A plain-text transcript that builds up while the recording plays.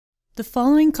The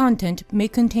following content may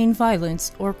contain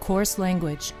violence or coarse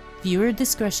language. Viewer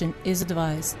discretion is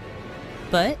advised.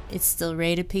 But it's still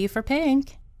rated P for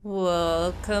pink.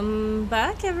 Welcome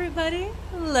back, everybody.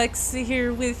 Lexy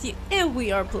here with you, and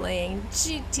we are playing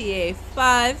GTA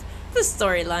 5, the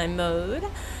storyline mode.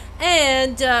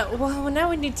 And, well, now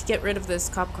we need to get rid of this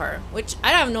cop car, which I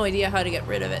have no idea how to get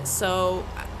rid of it, so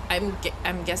I'm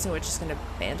guessing we're just gonna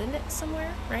abandon it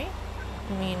somewhere, right?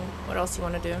 I mean, what else do you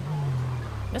want to do?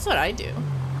 That's what I do.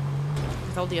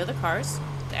 With all the other cars.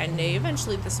 And they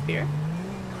eventually disappear.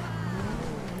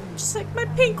 Just like my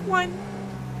pink one.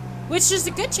 Which is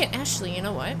a good chance. Actually, you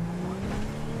know what?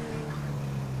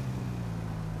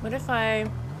 What if I...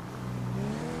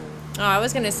 Oh, I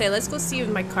was gonna say, let's go see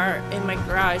in my car, in my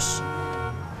garage,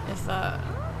 if I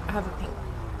have a pink.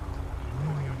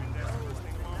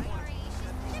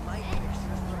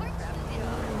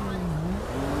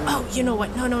 Oh, you know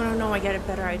what? No, I got a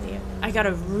better idea. I got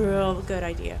a real good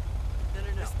idea.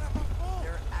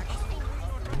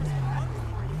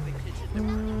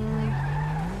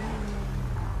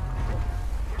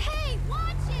 Hey,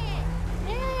 watch it!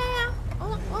 Yeah.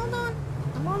 Hold on.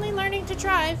 I'm only learning to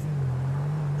drive.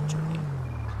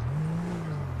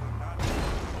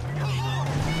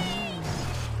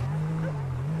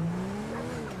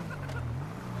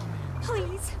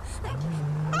 Please.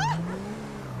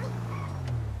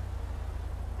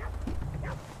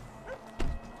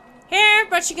 Here,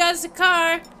 brought you guys a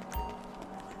car.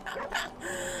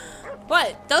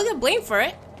 What? They'll get blamed for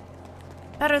it.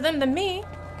 Better them than me,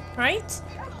 right?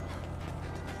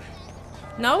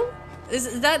 No?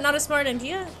 Is that not a smart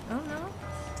idea? I don't know.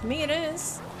 To me it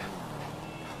is.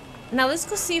 Now let's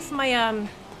go see if my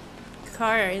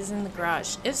car is in the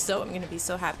garage. If so, I'm gonna be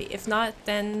so happy. If not,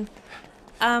 then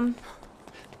who?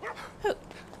 What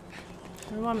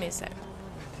do you want me to say?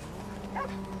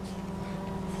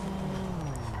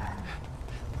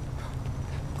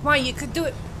 Come on, you could do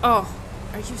it. Oh,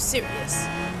 are you serious?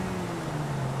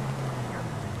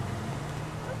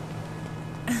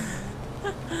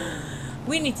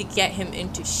 We need to get him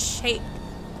into shape.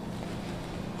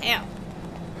 Hell,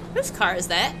 whose car is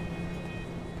that? I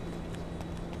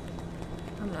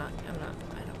don't know.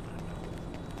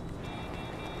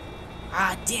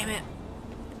 Ah, damn it.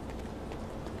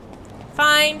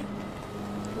 Fine.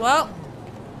 Well,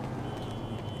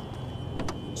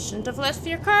 shouldn't have left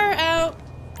your car out.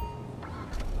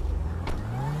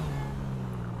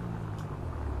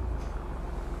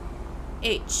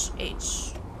 H.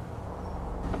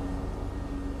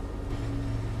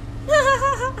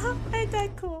 Ain't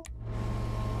that cool?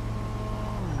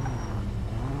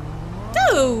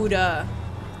 Dude! Damn.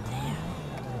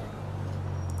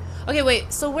 Okay,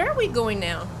 wait, so where are we going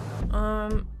now?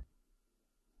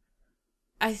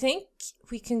 I think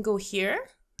we can go here,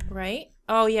 right?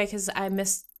 Oh yeah, because I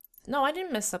missed... No, I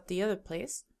didn't mess up the other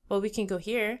place. Well, we can go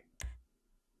here.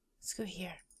 Let's go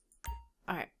here.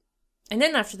 Alright. And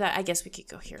then after that, I guess we could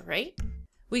go here, right?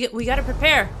 We gotta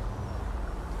prepare.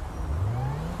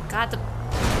 What the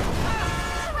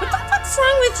fuck's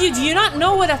wrong with you? Do you not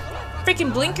know what a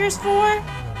freaking blinker's for?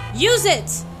 Use it!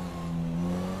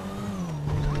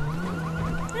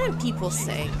 What do people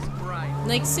say?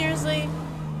 Like, seriously?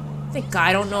 Think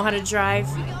I don't know how to drive?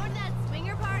 We going to that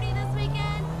swinger party this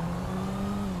weekend?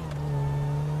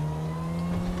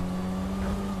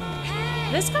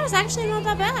 Hey! This car's actually not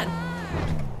that bad.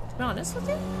 To be honest with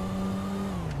you,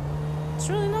 it's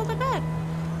really not that bad.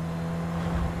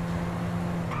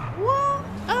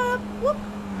 Whoop.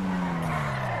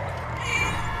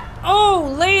 Oh,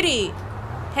 lady!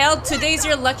 Hell, today's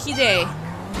your lucky day.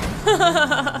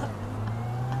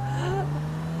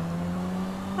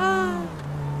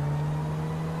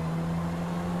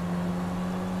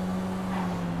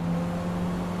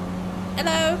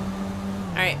 Hello.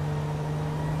 All right.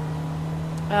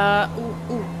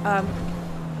 I'm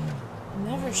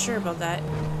never sure about that.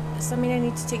 Does that mean I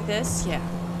need to take this? Yeah.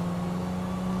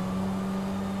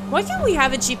 Why can't we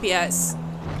have a GPS?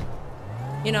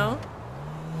 You know?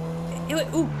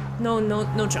 Ooh, no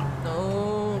jump.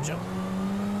 No jump.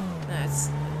 That's...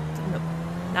 No.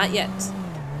 Not yet.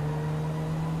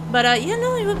 But, yeah,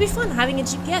 no, it would be fun having a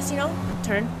GPS, you know?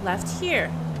 Turn left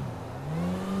here.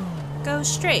 Go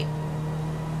straight.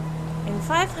 In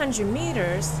 500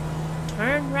 meters,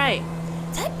 turn right.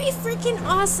 That'd be freaking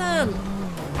awesome!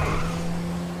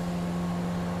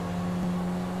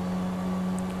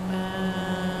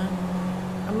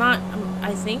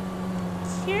 I think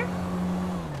here?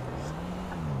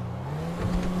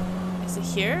 Is it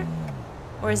here?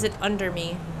 Or is it under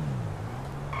me?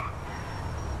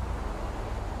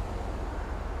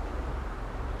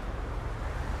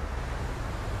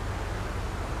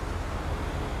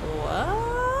 What?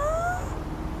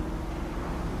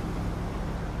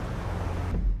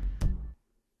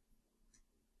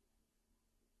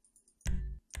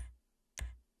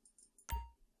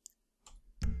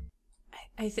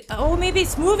 Oh, maybe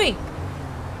it's moving.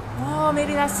 Oh,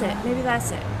 maybe that's it. Maybe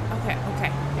that's it. Okay,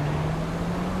 okay.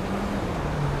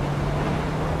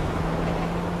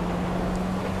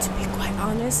 To be quite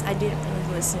honest, I didn't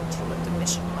really listen to what the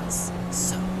mission was.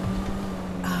 So,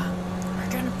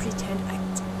 we're gonna pretend I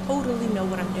totally know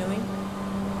what I'm doing.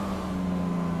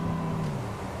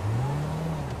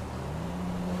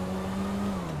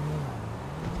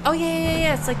 Oh,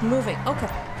 yeah, it's like moving. Okay.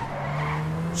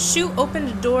 Shoot open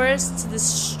the doors to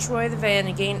destroy the van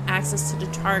and gain access to the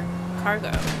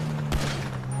cargo.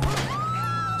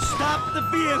 Stop the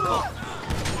vehicle!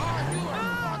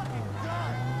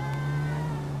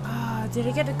 Did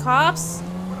I get the cops?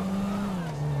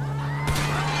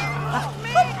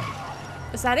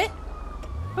 Is that it?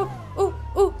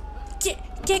 Ooh. Get.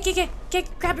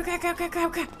 Grab.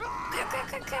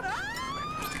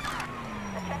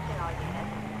 Attention all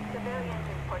units. Civilians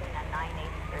reporting on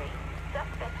 983.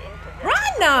 Suspect in possession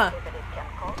Run! of prohibited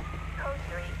chemicals. Code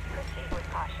 3. Proceed with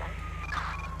caution.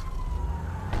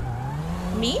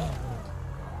 Me?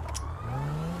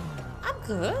 I'm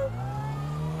good.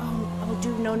 Oh,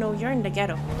 dude, no, you're in the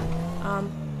ghetto.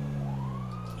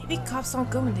 Maybe cops don't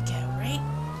go in the ghetto, right?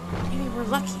 Maybe we're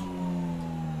lucky.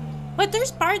 But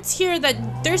there's parts here that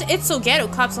it's so ghetto,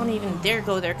 cops don't even dare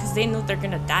go there because they know they're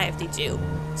gonna die if they do.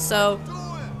 So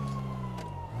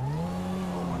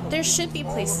there should be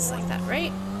places like that,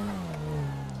 right?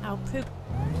 Ow, poop.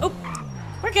 Oh,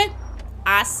 we're good.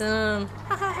 Awesome.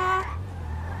 Ha ha ha.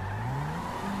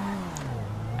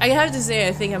 I have to say,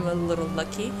 I think I'm a little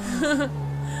lucky.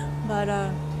 But,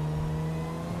 okay,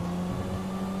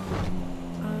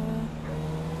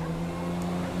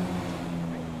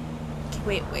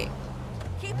 wait.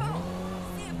 Keep on.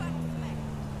 See if I can smack.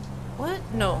 What?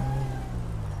 No.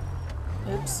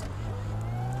 Oops.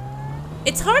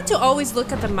 It's hard to always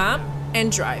look at the map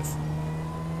and drive.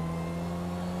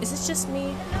 Is it just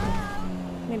me?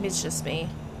 Maybe it's just me.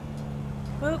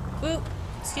 Whoop.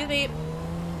 Excuse me.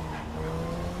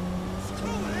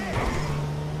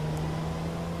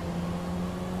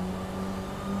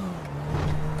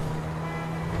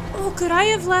 Oh, could I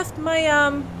have left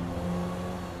my,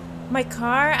 my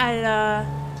car at,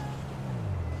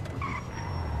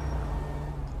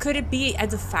 could it be at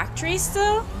the factory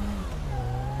still?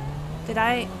 Did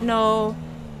I? No.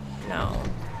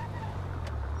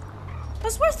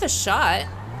 That's worth a shot.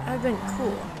 That'd been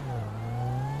cool.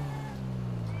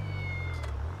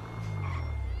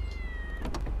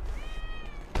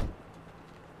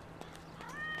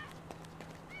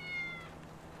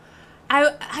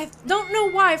 I don't know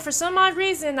why, for some odd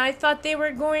reason, I thought they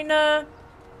were going to...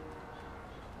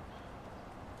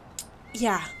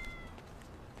 Yeah.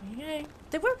 Okay.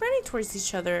 They were running towards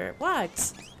each other.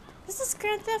 What? This is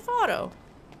Grand Theft Auto.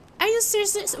 Are you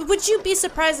serious? Would you be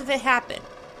surprised if it happened?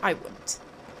 I wouldn't.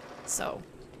 So.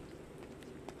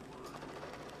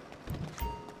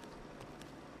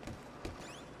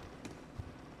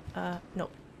 No.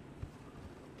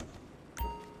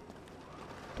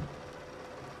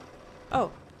 Oh.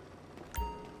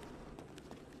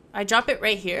 I drop it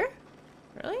right here?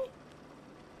 Really?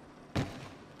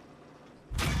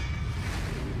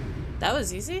 That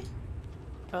was easy.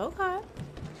 Okay.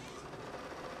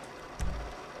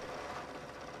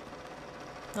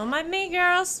 Don't mind me,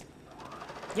 girls.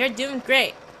 You're doing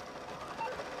great.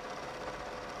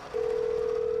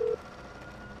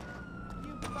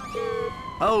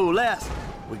 Oh, Les,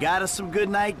 we got us some good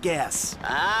night gas.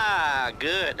 Ah,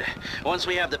 good. Once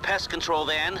we have the pest control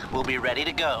van, we'll be ready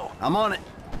to go. I'm on it.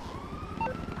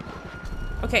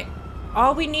 Okay.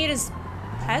 All we need is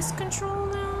pest control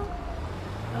now?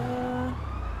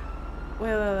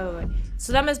 Wait.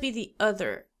 So that must be the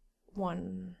other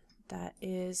one that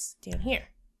is down here.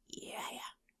 Yeah.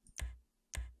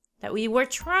 That we were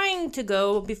trying to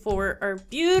go before our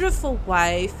beautiful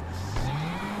wife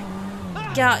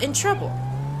got in trouble.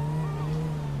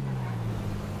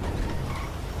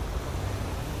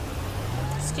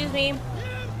 Excuse me.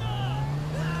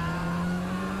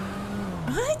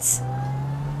 What?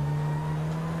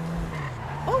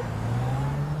 Oh.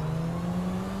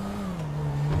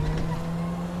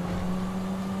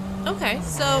 Okay,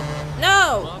 so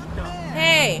no.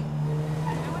 Hey.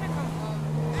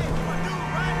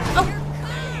 Oh.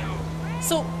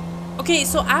 So, okay,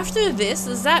 so after this,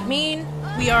 does that mean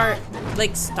we are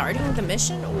like starting the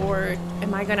mission, or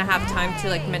am I gonna have time to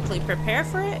like mentally prepare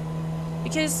for it?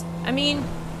 Because I mean,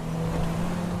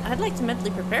 I'd like to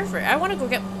mentally prepare for it. I want to go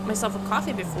get myself a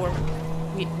coffee before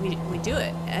we do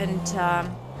it, and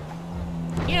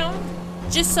you know,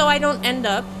 just so I don't end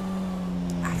up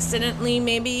accidentally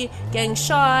maybe getting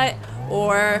shot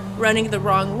or running the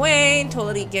wrong way,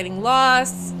 totally getting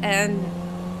lost, and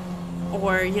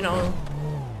or, you know,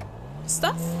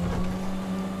 stuff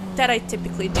that I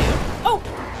typically do. Oh!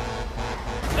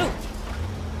 Oh!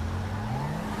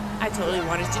 I totally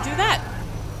wanted to do that.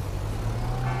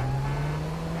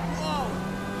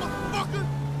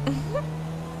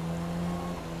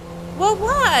 Well,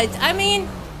 what? I mean...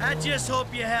 I just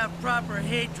hope you have proper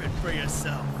hatred for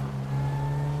yourself.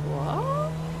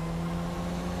 What?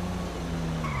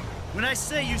 When I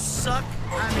say you suck,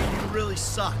 I mean you really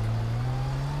suck.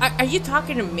 Are you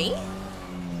talking to me?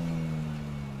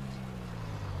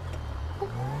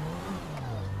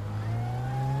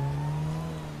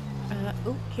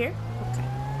 Oh, here? Okay.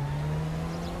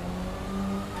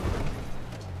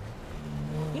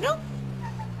 You know,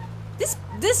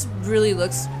 this really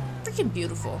looks freaking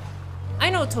beautiful. I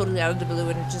know totally out of the blue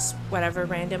and just whatever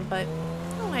random, but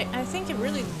no, I think it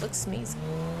really looks amazing.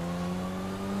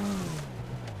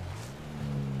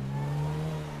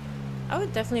 I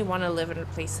would definitely want to live in a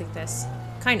place like this.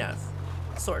 Kind of.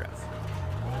 Sort of.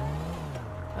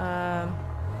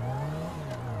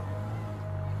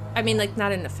 I mean, like,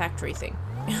 not in a factory thing.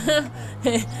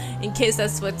 In case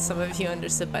that's what some of you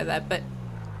understood by that, but...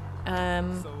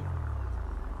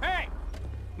 Hey!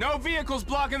 No vehicles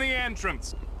blocking the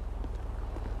entrance!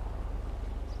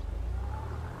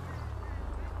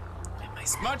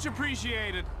 Much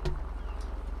appreciated.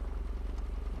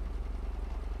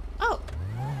 Oh!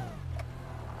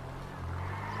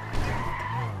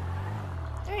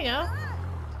 There you go.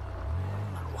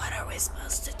 What are we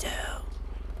supposed to do?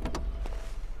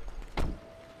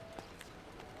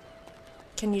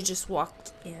 Can you just walk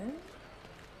in?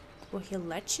 Will he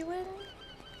let you in?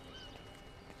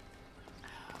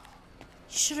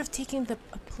 You should have taken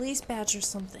a police badge or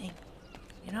something.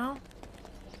 You know?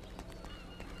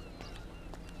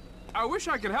 I wish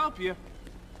I could help you.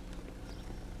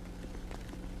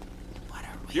 What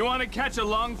are we? You want to catch a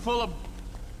lung full of...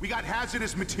 We got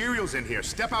hazardous materials in here.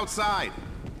 Step outside.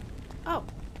 Oh.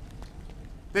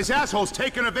 This asshole's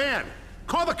taking a van.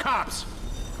 Call the cops.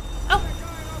 Oh.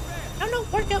 No, no,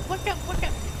 work out.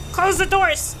 Close the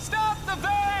doors. Stop the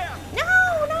van! No.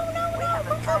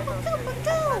 We're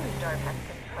go.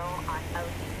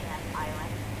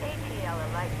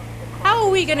 How are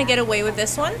we gonna get away with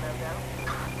this one?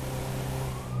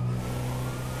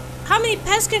 How many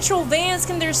pest control vans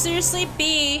can there seriously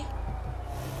be?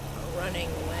 Running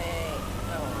away.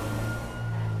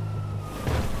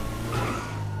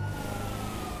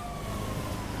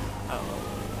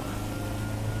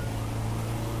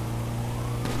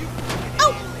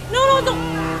 Oh, no,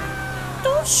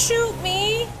 don't shoot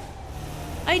me.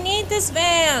 I need this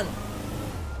van.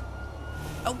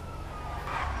 Oh.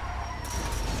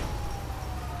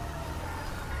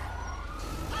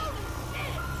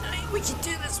 We can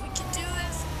do this.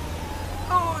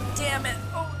 Oh, damn it.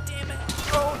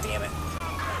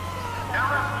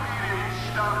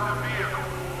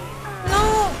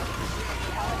 No.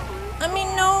 I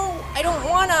mean, no. I don't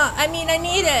wanna. I mean, I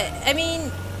need it. I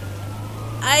mean,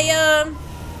 I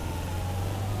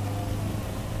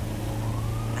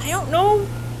don't know.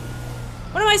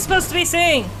 What am I supposed to be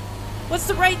saying? What's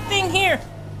the right thing here?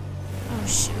 Oh,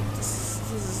 shoot. This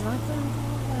is not gonna go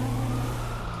well.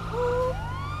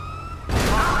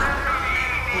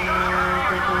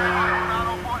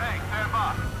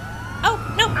 Oh,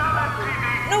 no.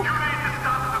 No.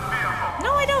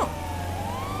 No, I don't.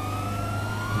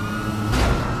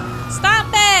 Stop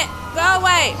it. Go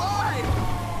away.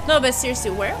 No, but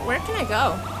seriously, where can I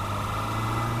go?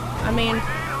 I mean...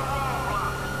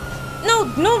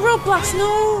 No roadblocks,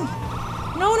 no!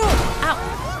 No! Ow.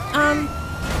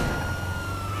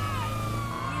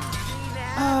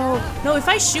 Oh, no, if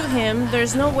I shoot him,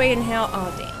 there's no way in hell...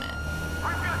 Oh, damn it.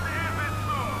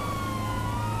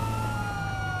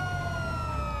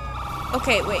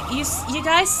 Okay, wait, you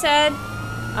guys said,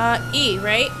 E,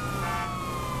 right?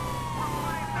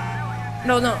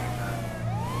 No.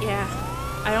 Yeah,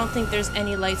 I don't think there's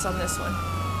any lights on this one.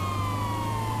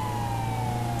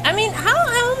 I mean, how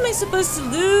am I supposed to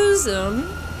lose them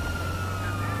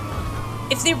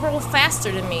if they roll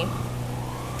faster than me?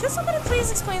 Can somebody please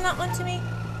explain that one to me?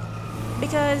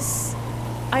 Because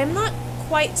I am not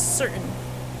quite certain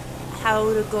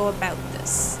how to go about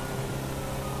this.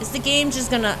 Is the game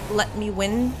just gonna let me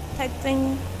win type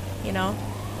thing? You know?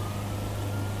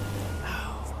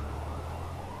 Oh,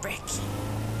 frick.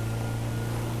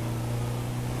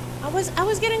 I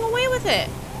was getting away with it.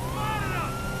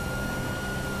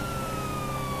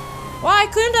 Well, I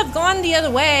couldn't have gone the other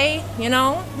way, you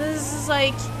know? This is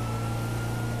like...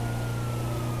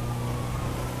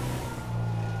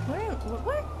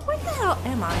 Where the hell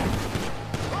am I?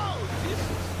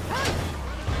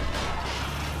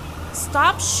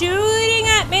 Stop shooting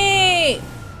at me!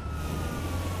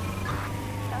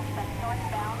 Suspect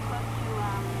northbound close to,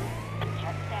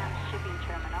 Jetdown shipping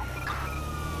terminal.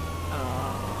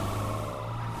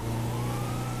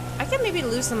 I can maybe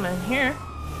lose them in here.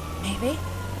 Maybe.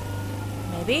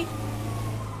 Maybe.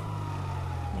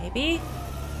 Maybe.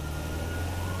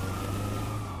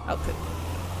 Oh, good.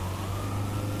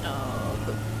 Oh,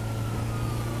 good.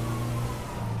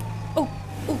 Oh,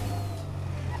 oh.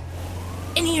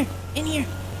 In here, in here.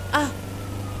 Ah.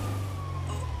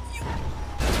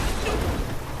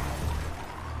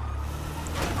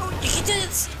 Oh, you can do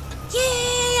this.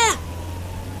 Yeah.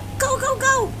 Go, go,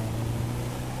 go.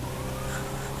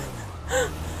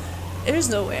 There's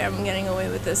no way I'm getting away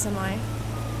with this, am I?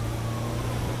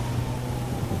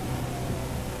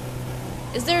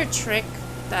 Is there a trick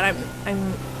that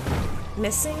I'm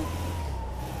missing?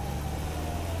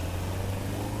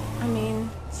 I mean,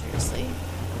 seriously.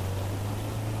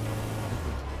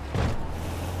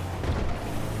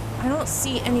 I don't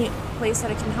see any place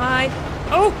that I can hide.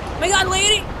 Oh my god,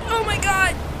 lady! Oh my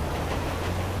god!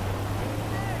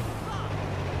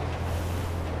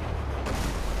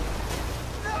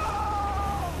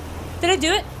 Did I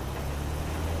do it?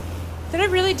 Did I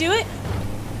really do it?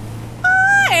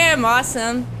 I am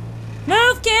awesome.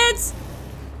 Move, kids!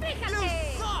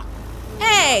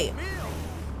 Hey!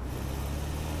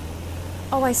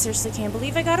 Oh, I seriously can't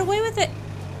believe I got away with it.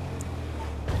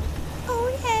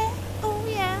 Oh yeah, oh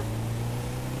yeah.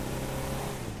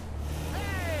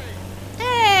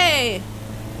 Hey!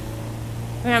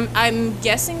 I'm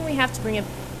guessing we have to bring it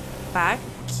back.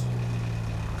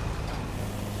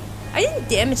 I didn't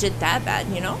damage it that bad,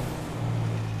 you know?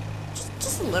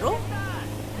 Just a little.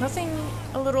 Nothing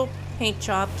a little paint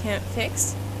job can't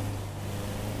fix.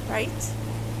 Right?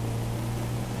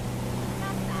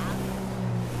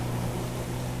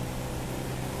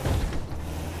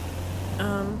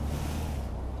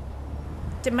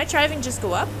 Did my driving just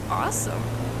go up? Awesome.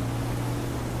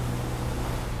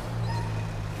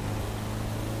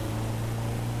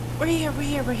 We're here, we're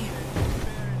here, we're here.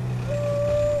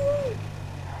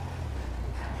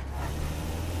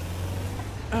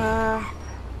 Oh.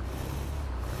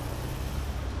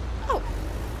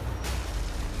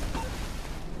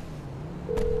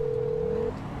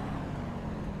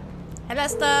 Hey,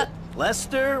 Lester.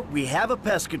 Lester, we have a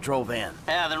pest control van.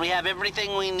 Yeah, then we have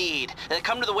everything we need.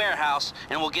 Come to the warehouse,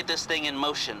 and we'll get this thing in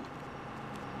motion.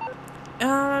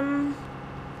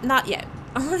 Not yet.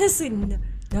 Honestly,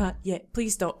 not yet.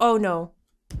 Please don't. Oh, no.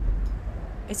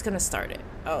 It's gonna start it.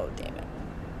 Oh, damn it.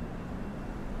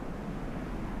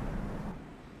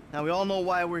 Now, we all know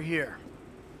why we're here.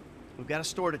 We've got a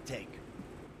store to take.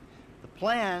 The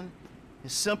plan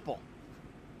is simple,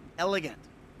 elegant.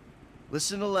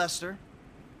 Listen to Lester,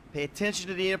 pay attention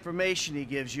to the information he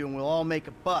gives you, and we'll all make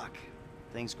a buck.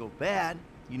 If things go bad,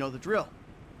 you know the drill.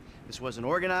 This wasn't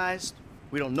organized,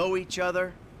 we don't know each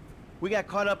other. We got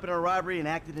caught up in a robbery and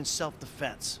acted in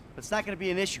self-defense. But it's not gonna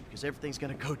be an issue, because everything's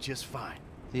gonna go just fine.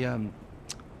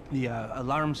 The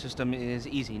alarm system is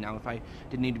easy. Now, if I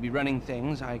didn't need to be running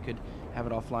things, I could have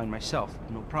it offline myself,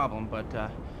 no problem, but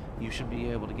you should be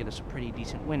able to get us a pretty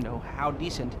decent window. How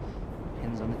decent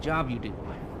depends on the job you do.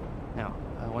 Now,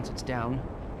 once it's down,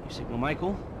 you signal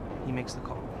Michael, he makes the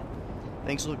call.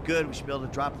 Things look good, we should be able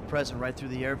to drop the present right through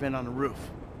the air vent on the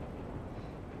roof.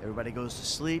 Everybody goes to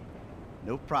sleep,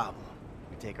 no problem.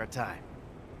 We take our time.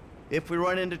 If we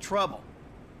run into trouble,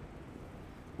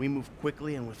 we move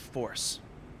quickly and with force.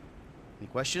 Any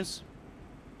questions?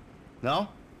 No?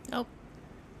 Nope.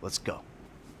 Let's go.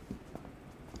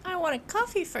 I wanted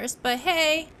coffee first, but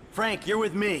hey. Frank, you're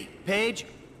with me. Paige,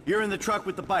 you're in the truck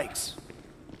with the bikes.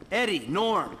 Eddie,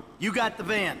 Norm, you got the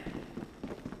van.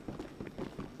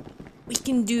 We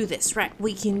can do this, right?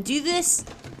 We can do this.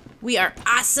 We are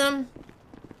awesome.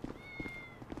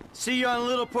 See you on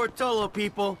Little Portola,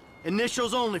 people.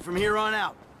 Initials only from here on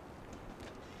out.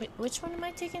 Wait, which one am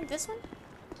I taking? This one?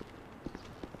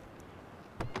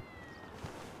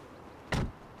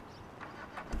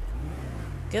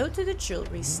 Go to the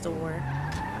jewelry store.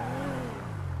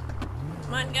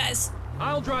 Come on, guys.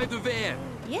 I'll drive the van.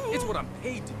 Yeah. It's what I'm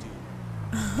paid to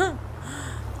do.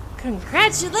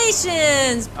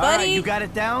 Congratulations, buddy. All right, you got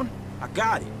it down? I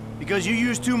got it. Because you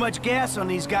use too much gas on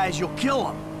these guys, you'll kill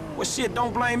them. Well, shit,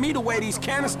 don't blame me the way these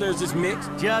canisters is mixed.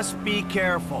 Just be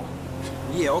careful.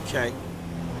 Yeah, okay.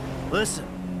 Listen,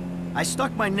 I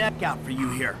stuck my neck out for you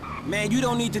here. Man, you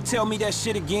don't need to tell me that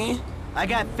shit again. I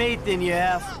got faith in you,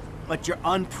 F, but you're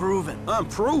unproven.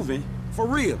 Unproven? For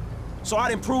real? So I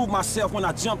didn't prove myself when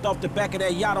I jumped off the back of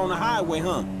that yacht on the highway,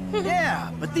 huh?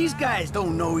 Yeah, but these guys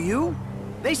don't know you.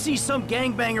 They see some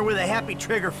gangbanger with a happy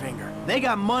trigger finger. They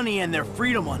got money and their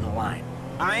freedom on the line.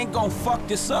 I ain't gonna fuck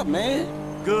this up,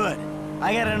 man. Good.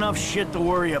 I got enough shit to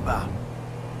worry about.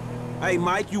 Hey,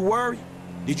 Mike, you worry?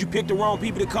 Did you pick the wrong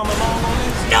people to come along on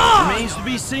this? No! Remains to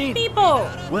be seen. People!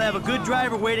 We'll have a good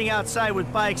driver waiting outside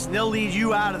with bikes, and they'll lead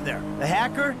you out of there. The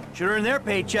hacker should earn their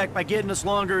paycheck by getting us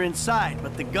longer inside,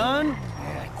 but the gun?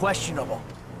 Questionable.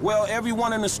 Well,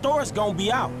 everyone in the store is gonna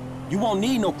be out. You won't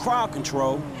need no crowd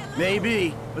control.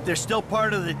 Maybe, but they're still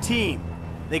part of the team.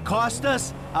 They cost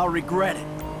us, I'll regret it.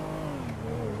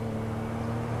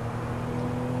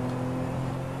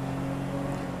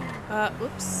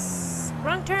 Oops.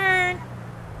 Wrong turn.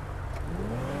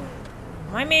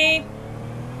 Why me?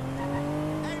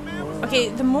 Okay,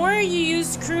 the more you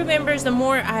use crew members, the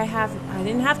more I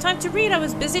didn't have time to read. I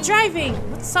was busy driving.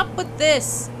 What's up with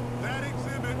this? That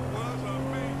exhibit was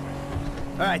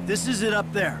amazing. All right, this is it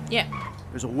up there. Yeah.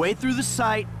 There's a way through the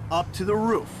site up to the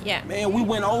roof. Yeah. Man, we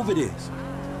went over this.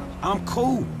 I'm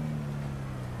cool.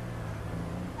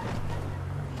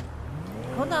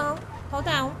 Hold on. Hold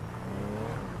on.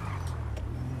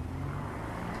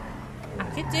 I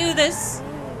could do this.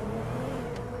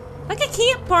 Like, I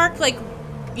can't park, like,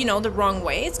 you know, the wrong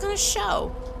way. It's gonna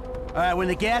show. All right, when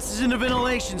the gas is in the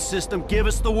ventilation system, give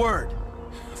us the word.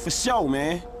 For sure,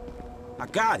 man. I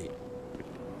got it.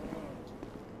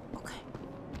 Okay.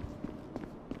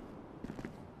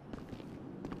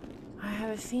 I have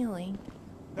a feeling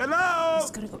Hello?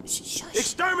 it's gonna go. Shush.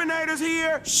 Exterminators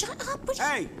here! Shut up. What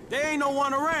Hey, there ain't no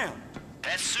one around.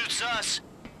 That suits us.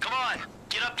 Come on,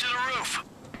 get up to the roof.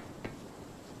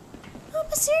 No,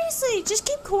 but seriously, just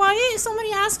keep quiet. If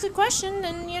somebody asks a question,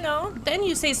 then, you know, then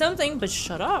you say something, but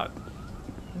shut up.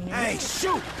 Hey,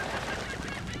 shoot!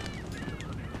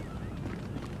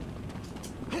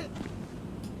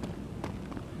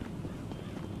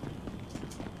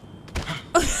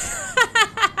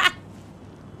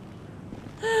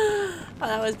 Oh,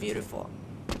 that was beautiful.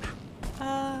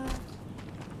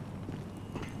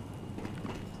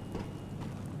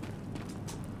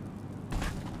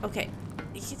 Okay.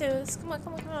 You can do this. Come on,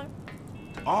 come on, come on.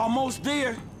 Almost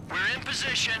there. We're in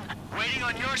position, waiting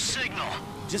on your signal.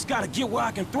 Just gotta get where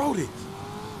I can throw this.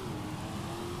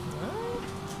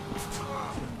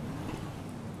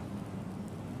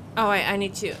 Oh, I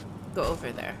need to go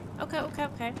over there. Okay, okay,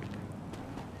 okay.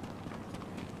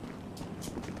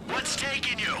 What's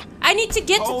taking you? I need to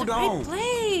get Hold to the on. right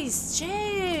place.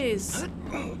 Jeez.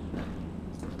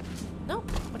 No,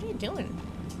 what are you doing?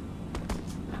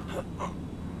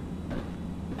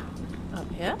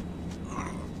 Up here.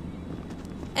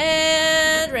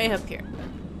 And right up here.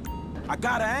 I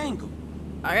got an angle.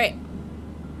 All right.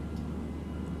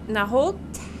 Now hold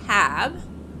tab.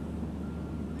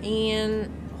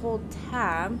 And hold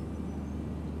tab.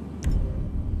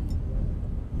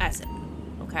 That's it.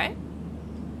 Okay.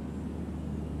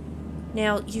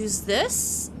 Now use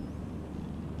this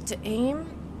to aim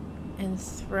and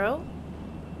throw.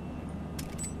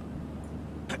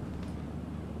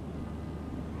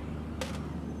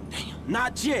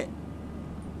 Not yet.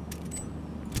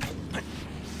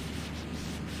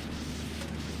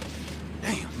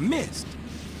 Damn, missed.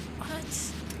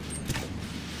 What?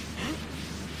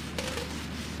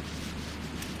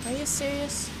 Are you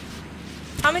serious?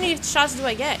 How many shots do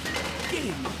I get?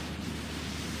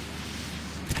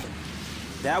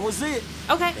 That was it.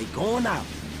 Okay. They going out.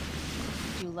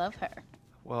 You love her.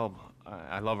 Well,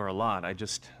 I love her a lot. I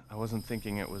wasn't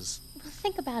thinking it was... Well,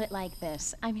 think about it like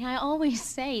this. I mean, I always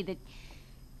say that...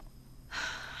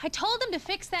 I told him to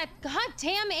fix that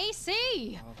goddamn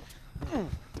AC!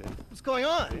 What's going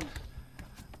on?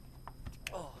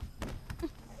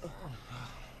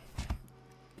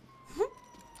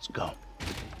 Let's go.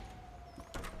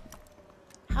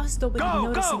 How's nobody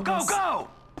noticing this? Go!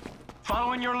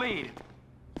 Following your lead.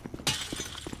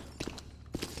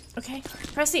 Okay,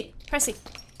 press E, press E.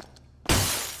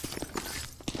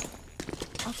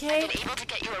 Okay. Been able to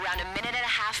get you around a minute and a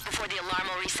half before the alarm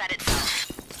will reset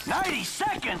itself. 90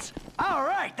 seconds? All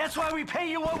right, that's why we pay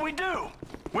you what we do.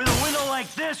 With a window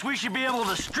like this, we should be able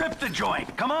to strip the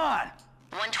joint. Come on.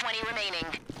 120 remaining.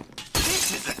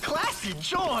 This is a classy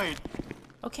joint.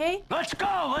 Okay. Let's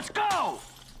go, let's go.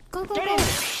 Go, go, Get go. in there,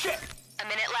 shit. A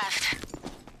minute left.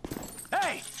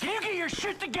 Hey, can you get your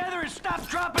shit together and stop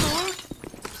dropping loot?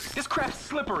 This crap's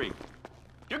slippery.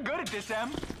 You're good at this, Em.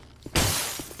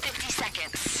 50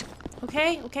 seconds.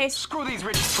 Okay, okay. Screw these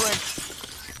rich pricks.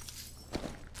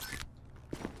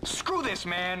 Screw this,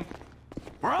 man.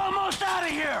 We're almost out of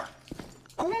here.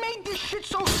 Who made this shit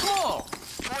so small?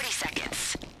 40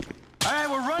 seconds. All right,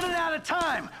 we're running out of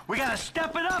time. We gotta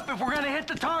step it up if we're gonna hit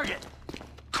the target.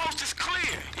 Coast is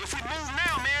clear. If we Move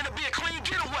now, man. It'll be a clean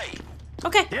getaway.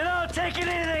 Okay. You don't take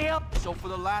anything else. So for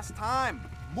the last time,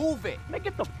 move it. Man,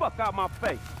 get the fuck out my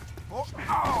face.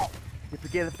 Oh. You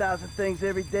forget 1,000 things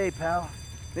every day, pal.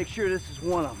 Make sure this is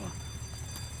one of them.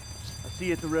 I'll see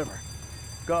you at the river.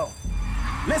 Go.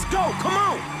 Let's go. Come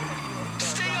on.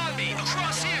 Stay on me.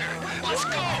 Across here. Let's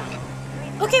go.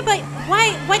 Okay, but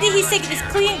why did he say it's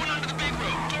clean? Going onto the big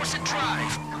road. Dorset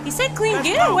Drive. He said clean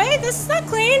getaway. This is not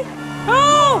clean.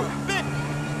 Oh!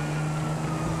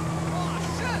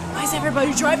 Why is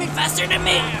everybody driving faster than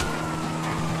me?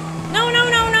 No, no,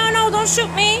 no, no, no, don't shoot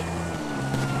me.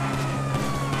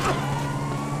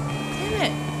 Damn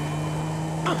it.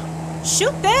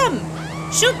 Shoot them.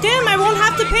 Shoot them, I won't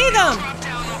have to pay them. Drop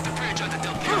down off the bridge onto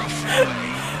Del Perro Freeway.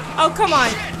 Oh, come on.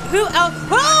 Who else?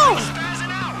 Oh! Spazzing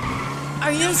out.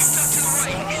 Are you To the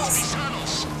right, into these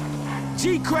tunnels.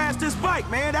 G crashed his bike,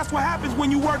 man. That's what happens when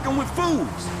you working with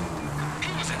fools.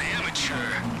 He was an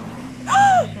amateur.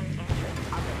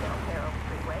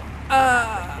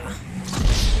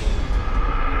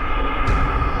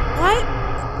 What?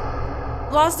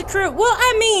 Lost the crew. Well,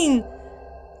 I mean,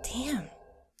 damn.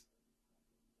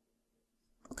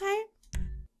 Okay.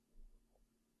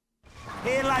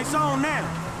 Headlights on now.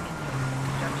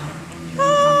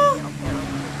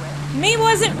 Me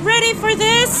wasn't ready for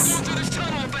this. Through this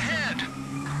tunnel up ahead.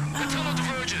 The tunnel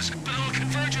diverges, but it'll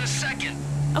converge in a second.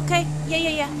 Okay.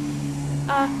 Yeah.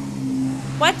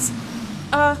 What?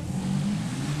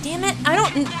 Damn it. I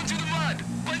don't. Going through the mud.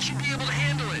 Bike should be able to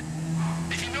handle it.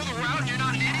 If you know the route and you're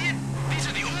not an idiot, these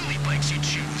are the only bikes you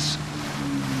choose.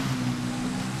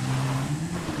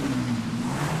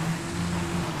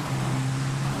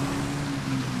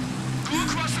 Go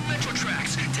across the metro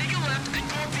tracks. Take a left and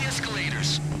go up the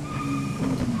escalators.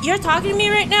 You're talking to me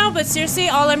right now, but seriously,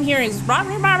 all I'm hearing is blah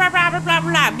blah blah blah blah blah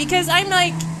blah. Because I'm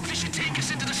like, This should take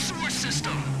us into the sewer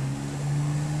system.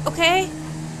 okay.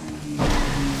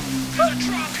 There's a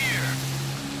drop here.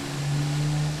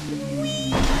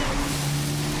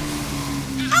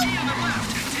 There's a T on the left.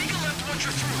 Take a left once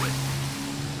you're through it.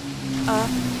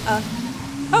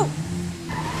 Oh.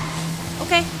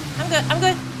 Okay. I'm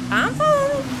good. I'm fine.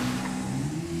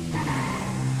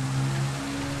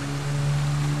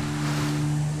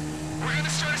 We're gonna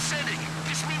start ascending.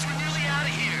 This means we're nearly out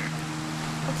of here.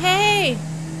 Okay.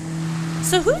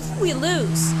 So who did we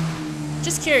lose?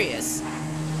 Just curious.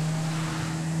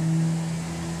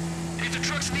 If the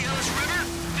truck's in the Ellis River,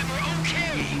 then we're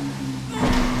okay.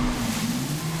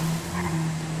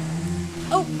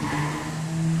 Oh.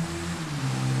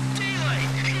 Daylight,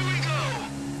 here we go.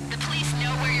 The police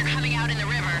know where you're coming out in the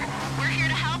river. We're here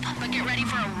to help, but get ready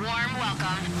for a warm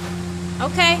welcome.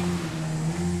 Okay.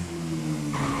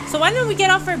 So why don't we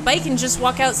get off our bike and just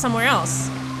walk out somewhere else?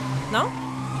 No?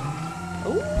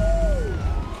 Ooh.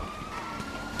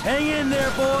 Hang in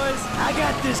there, boys. I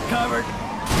got this covered.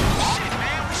 Shit,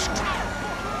 man, we screwed.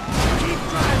 Keep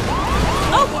driving.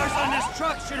 Oh. The boys on this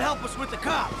truck should help us with the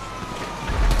cops.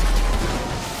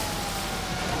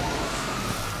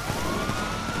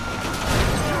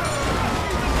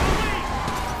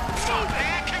 Fuck,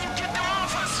 man, can you get them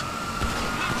off us?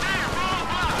 Look there, wrong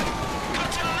block. Cut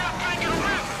to the left bank of the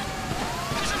river.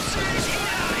 There's some serious heat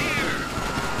out here.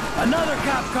 Another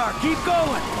cop car. Keep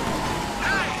going.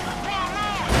 Hey, wrong road.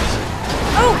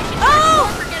 Oh. Oh.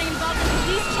 For getting involved in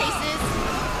police chases.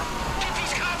 Get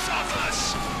these cops off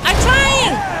us. I'm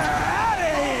trying. Out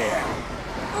of here.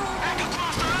 Back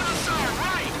across the other side,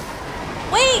 right.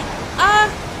 Wait.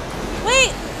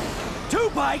 Wait. 2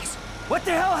 bikes? What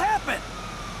the hell happened?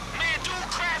 Man, dude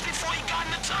crashed before he got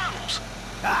in the tunnels.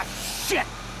 Ah, shit.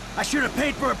 I should have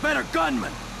paid for a better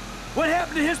gunman. What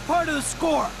happened to his part of the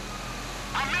score?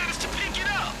 I managed to pick it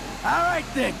up. All right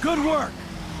then, good work.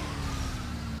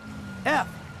 F,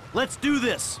 let's do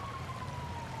this.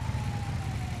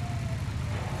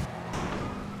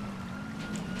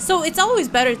 So it's always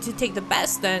better to take the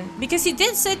best then, because he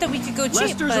did say that we could go cheap.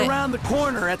 Lester's but... around the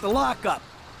corner at the lockup.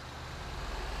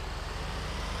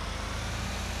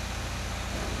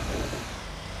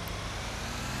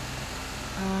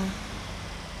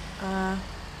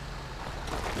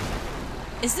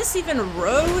 Is this even a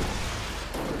road?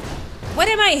 What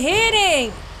am I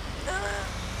hitting?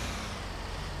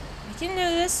 I can do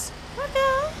this.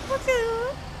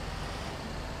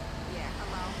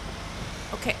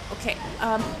 Okay. Okay.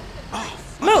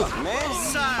 Move! Man,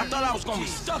 I thought I was gonna be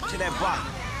stuck to that bike.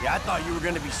 Yeah, I thought you were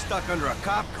gonna be stuck under a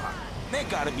cop car. There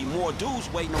gotta be more dudes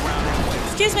waiting around that way.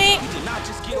 Excuse me. We did not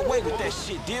just get away with that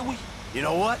shit, did we? You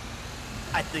know what?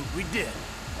 I think we did.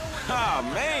 Ah,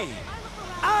 man.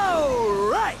 All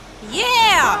right.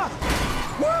 Yeah!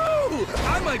 Woo!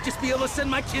 I might just be able to send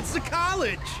my kids to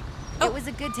college. It was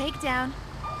a good takedown.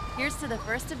 Here's to the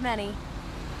first of many.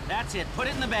 That's it. Put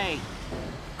it in the bay.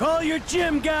 Call your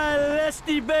gym guy,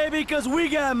 Lexy, baby, because we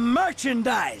got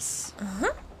merchandise.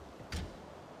 Uh-huh.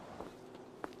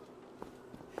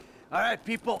 All right,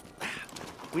 people.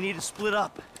 We need to split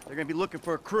up. They're gonna be looking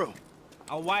for a crew.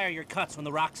 I'll wire your cuts when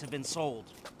the rocks have been sold.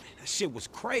 That shit was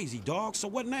crazy, dog. So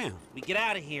what now? We get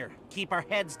out of here. Keep our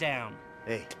heads down.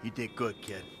 Hey, you did good,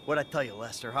 kid. What'd I tell you,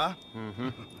 Lester, huh? Mm-hmm.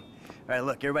 All right,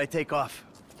 look, everybody take off.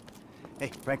 Hey,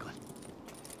 Franklin.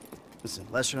 Listen,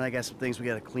 Lester and I got some things we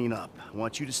gotta clean up. I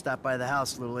want you to stop by the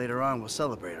house a little later on. We'll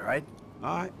celebrate, all right?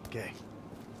 All right. Okay.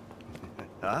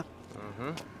 Huh?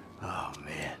 Mm-hmm. Oh,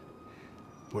 man.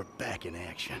 We're back in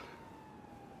action.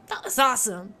 That was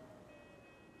awesome.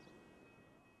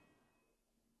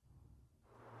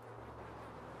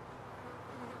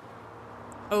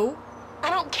 Oh.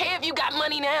 I don't care if you got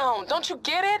money now. Don't you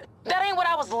get it? That ain't what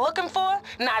I was looking for.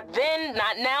 Not then,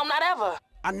 not now, not ever.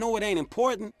 I know it ain't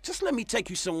important. Just let me take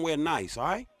you somewhere nice, all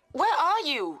right? Where are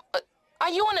you? Are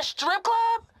you in a strip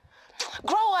club?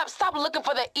 Grow up, stop looking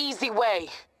for the easy way.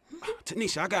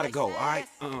 Tanisha, I gotta go, all right?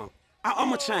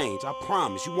 I'ma change, I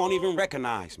promise. You won't even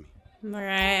recognize me.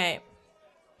 Alright.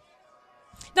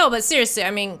 No, but seriously,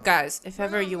 I mean, guys, if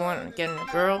ever you want to get in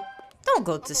a girl, don't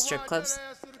go to strip clubs.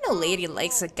 No lady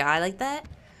likes a guy like that.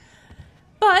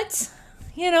 But,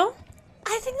 you know,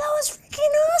 I think that was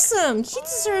freaking awesome. He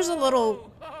deserves a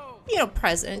little, you know,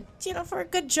 present, you know, for a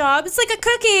good job. It's like a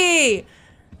cookie,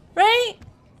 right?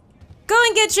 Go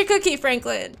and get your cookie,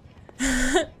 Franklin.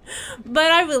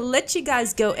 But I will let you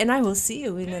guys go, and I will see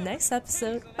you in the next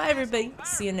episode. Bye, everybody.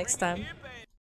 See you next time.